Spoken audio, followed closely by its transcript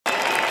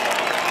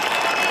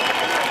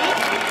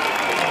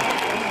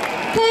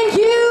Thank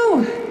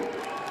you!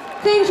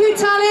 Thank you,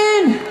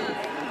 Talin!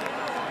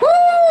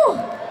 Woo!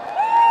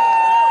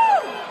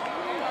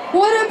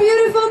 What a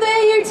beautiful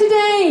day here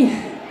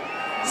today!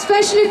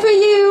 Especially for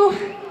you.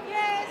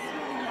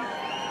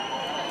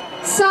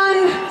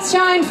 Sun,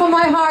 shine from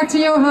my heart to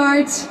your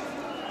heart.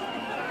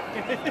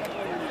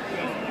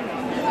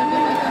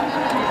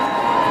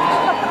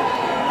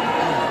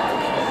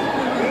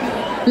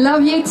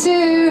 Love you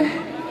too.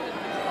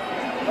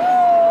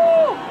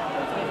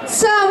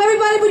 So,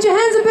 everybody put your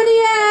hands up in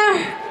the air.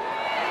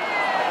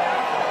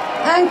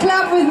 And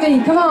clap with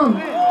me, come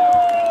on.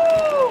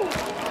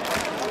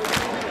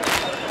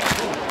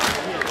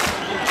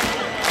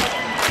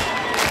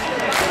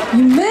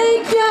 You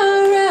make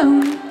your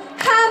own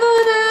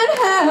heaven and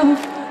hell.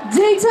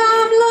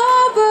 Daytime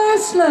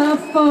lovers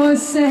love for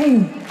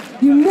sale.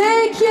 You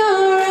make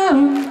your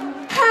own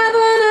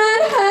heaven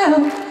and hell.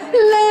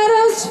 Let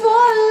us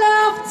for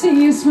love,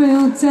 tears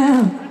will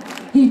tell.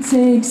 He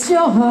takes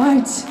your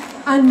heart,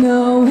 I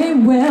know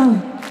him well.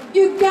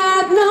 You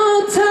got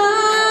no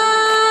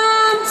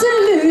time to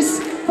lose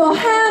for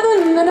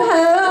heaven and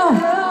hell.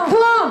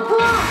 Come on,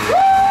 come on.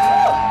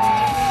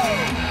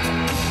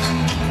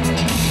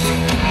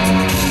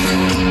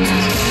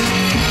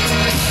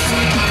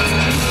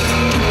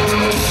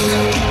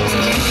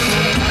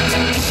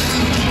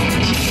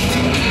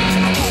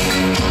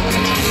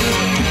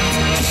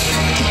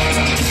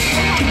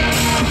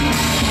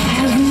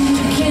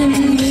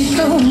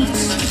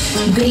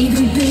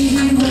 Baby,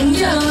 baby, when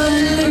you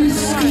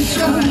lose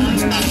control,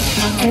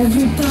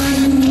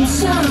 everybody needs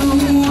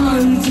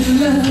someone to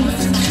love.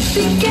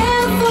 Be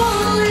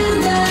careful in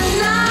the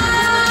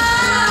night.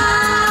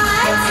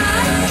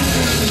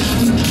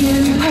 He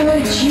can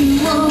hurt you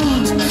more,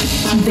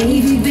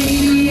 baby,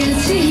 baby,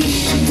 as he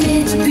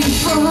did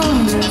before.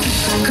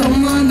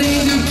 Come on,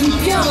 baby,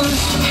 keep your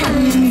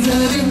hands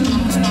up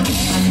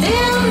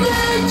in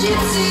the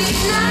gypsy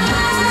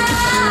night.